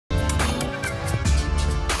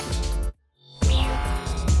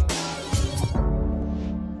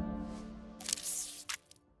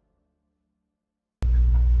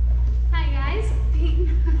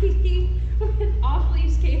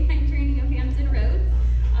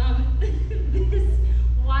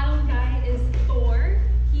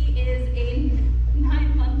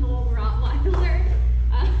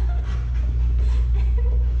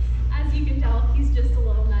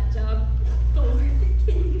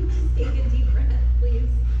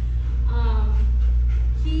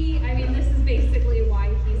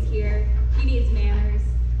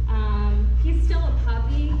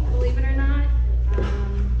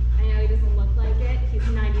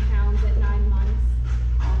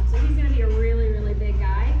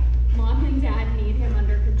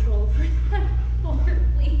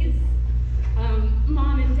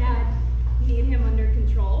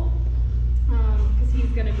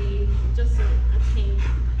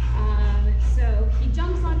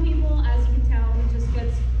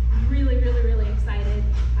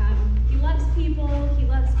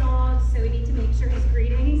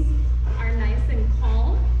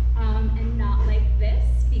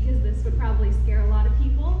scare a lot of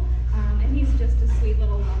people, and he's just a sweet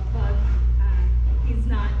little love bug. He's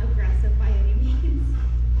not aggressive by any means.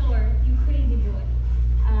 Thor, you crazy boy.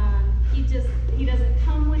 He doesn't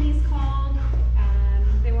come when he's called.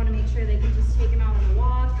 They want to make sure they can just take him out on a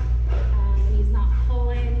walk, and he's not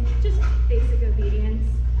pulling. Just basic obedience.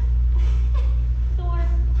 Thor,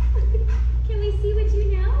 can we see what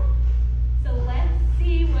you know? So let's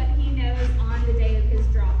see what he knows on the day of his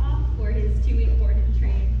drop-off for his 2-week board and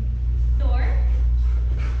train. Thor,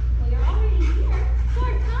 well, you're already here.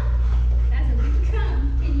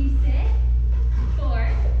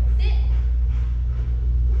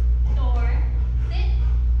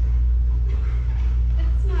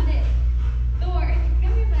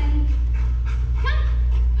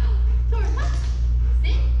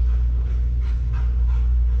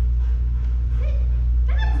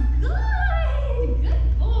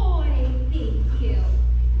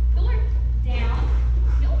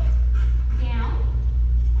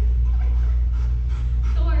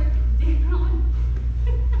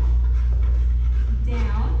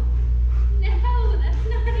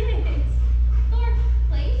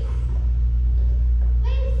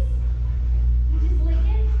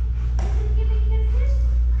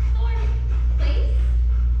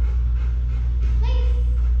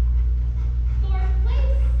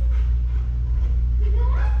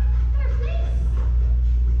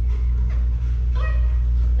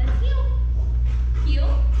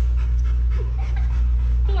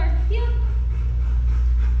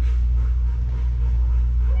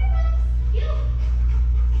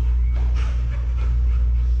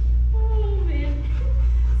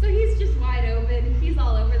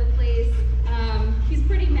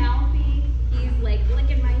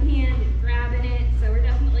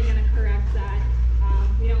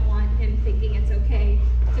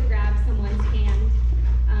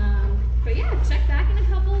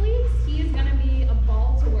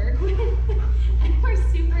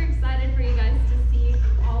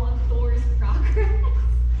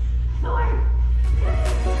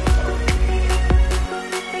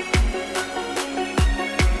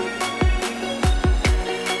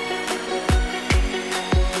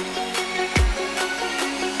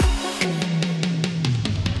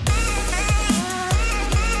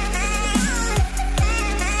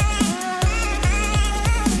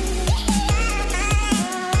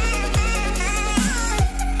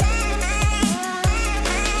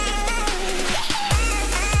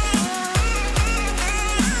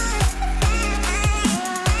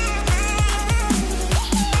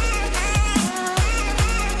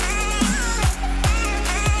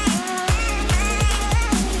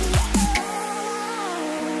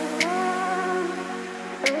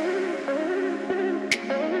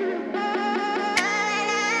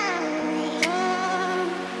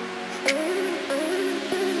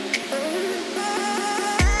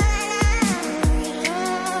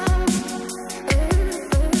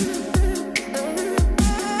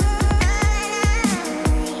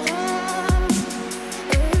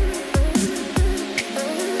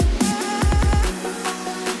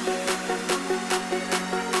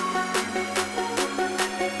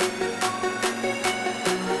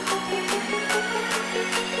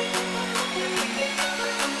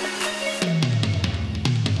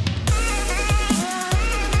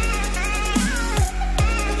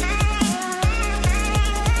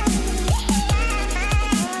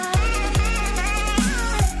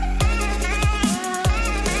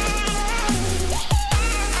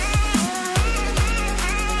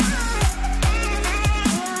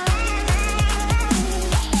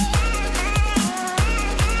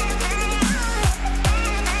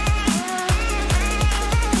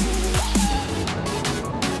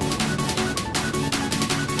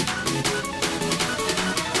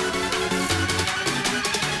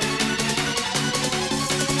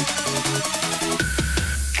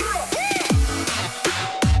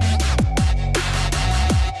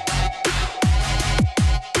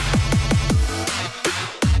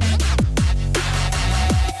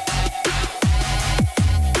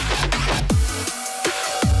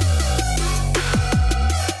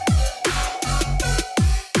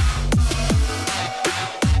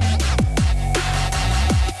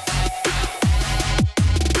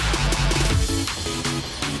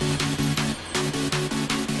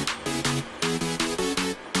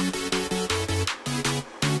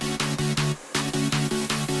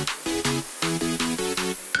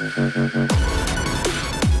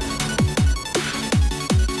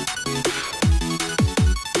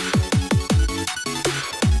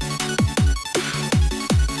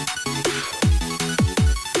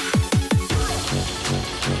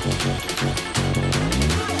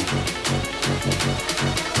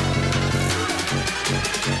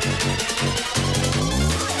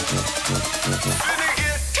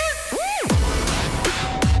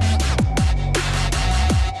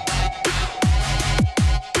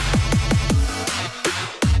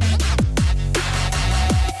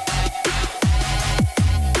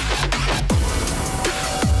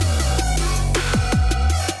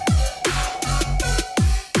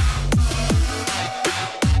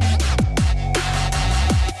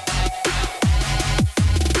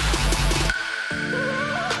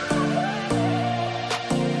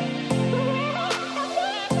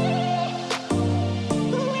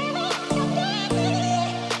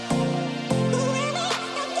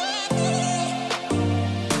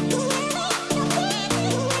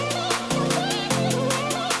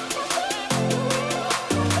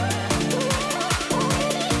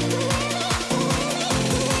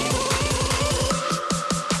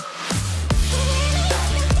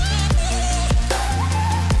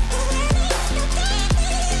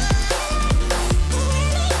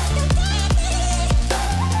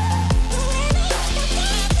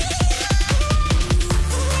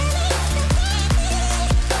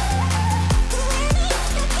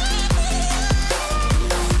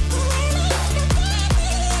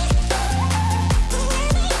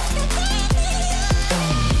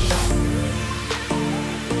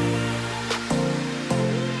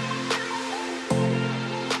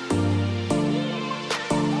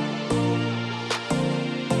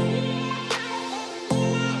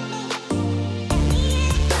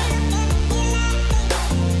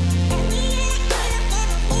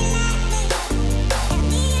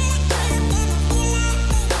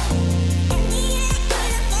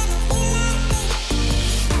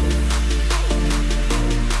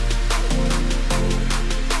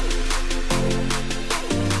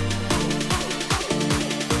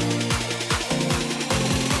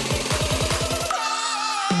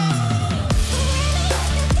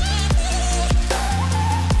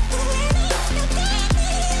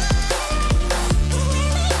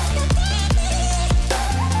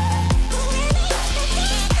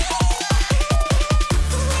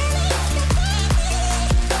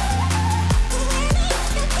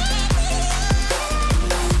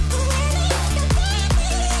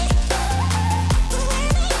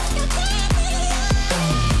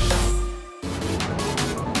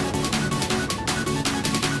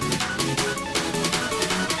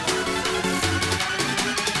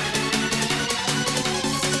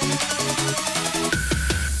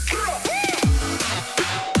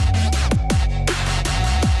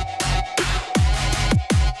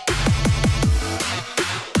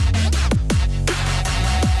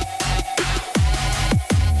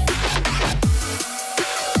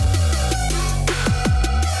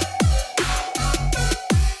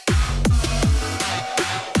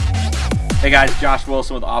 guys, Josh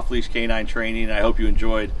Wilson with Off-Leash Canine Training, and I hope you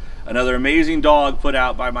enjoyed another amazing dog put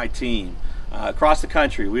out by my team. Across the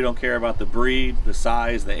country, we don't care about the breed, the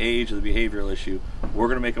size, the age, or the behavioral issue. We're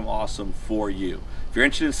going to make them awesome for you. If you're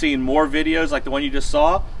interested in seeing more videos like the one you just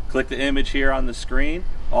saw, click the image here on the screen.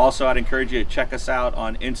 Also, I'd encourage you to check us out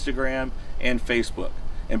on Instagram and Facebook.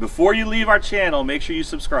 And before you leave our channel, make sure you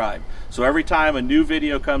subscribe. So every time a new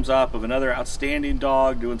video comes up of another outstanding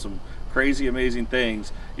dog doing some crazy, amazing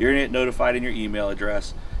things, you're going to get notified in your email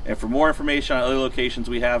address. And for more information on other locations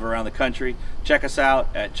we have around the country, check us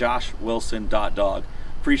out at joshwilson.dog.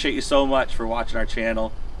 Appreciate you so much for watching our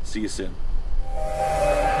channel. See you soon.